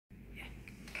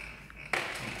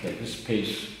Okay, this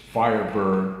piece,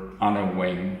 Firebird on a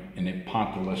wing in a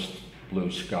Pointillist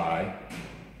blue sky.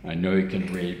 I know you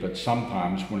can read, but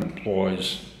sometimes one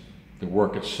employs the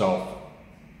work itself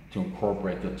to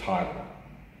incorporate the title.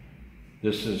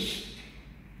 This is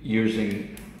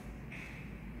using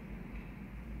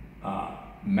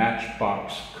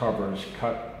matchbox covers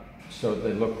cut so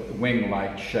they look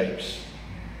wing-like shapes,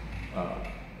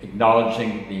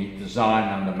 acknowledging the design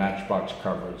on the matchbox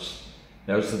covers.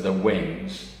 Those are the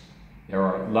wings. There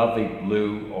are lovely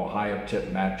blue Ohio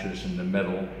tip matches in the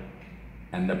middle,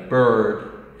 and the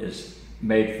bird is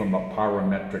made from a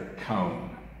pyrometric cone.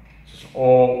 This is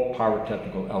all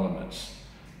pyrotechnical elements.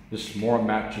 This more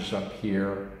matches up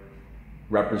here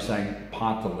representing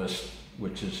Pointillist,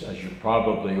 which is, as you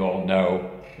probably all know,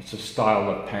 it's a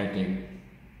style of painting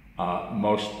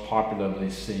most popularly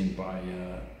seen by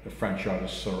the French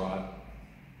artist Seurat.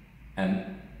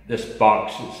 And this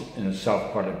box is in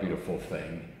itself quite a beautiful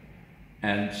thing.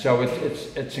 And so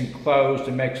it's enclosed,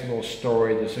 it makes a little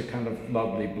story. There's a kind of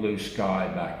lovely blue sky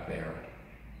back there.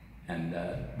 And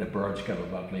the bird's got a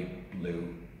lovely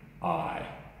blue eye.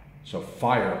 So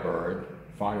Firebird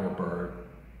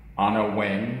on a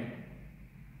wing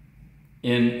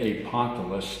in a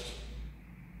Pointillist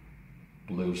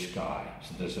blue sky.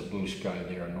 So there's a blue sky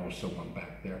there and also one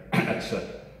back there. That's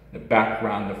the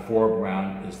background, the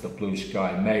foreground is the blue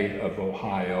sky made of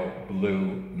Ohio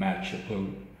blue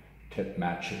tip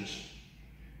matches.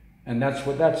 And that's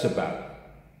what that's about.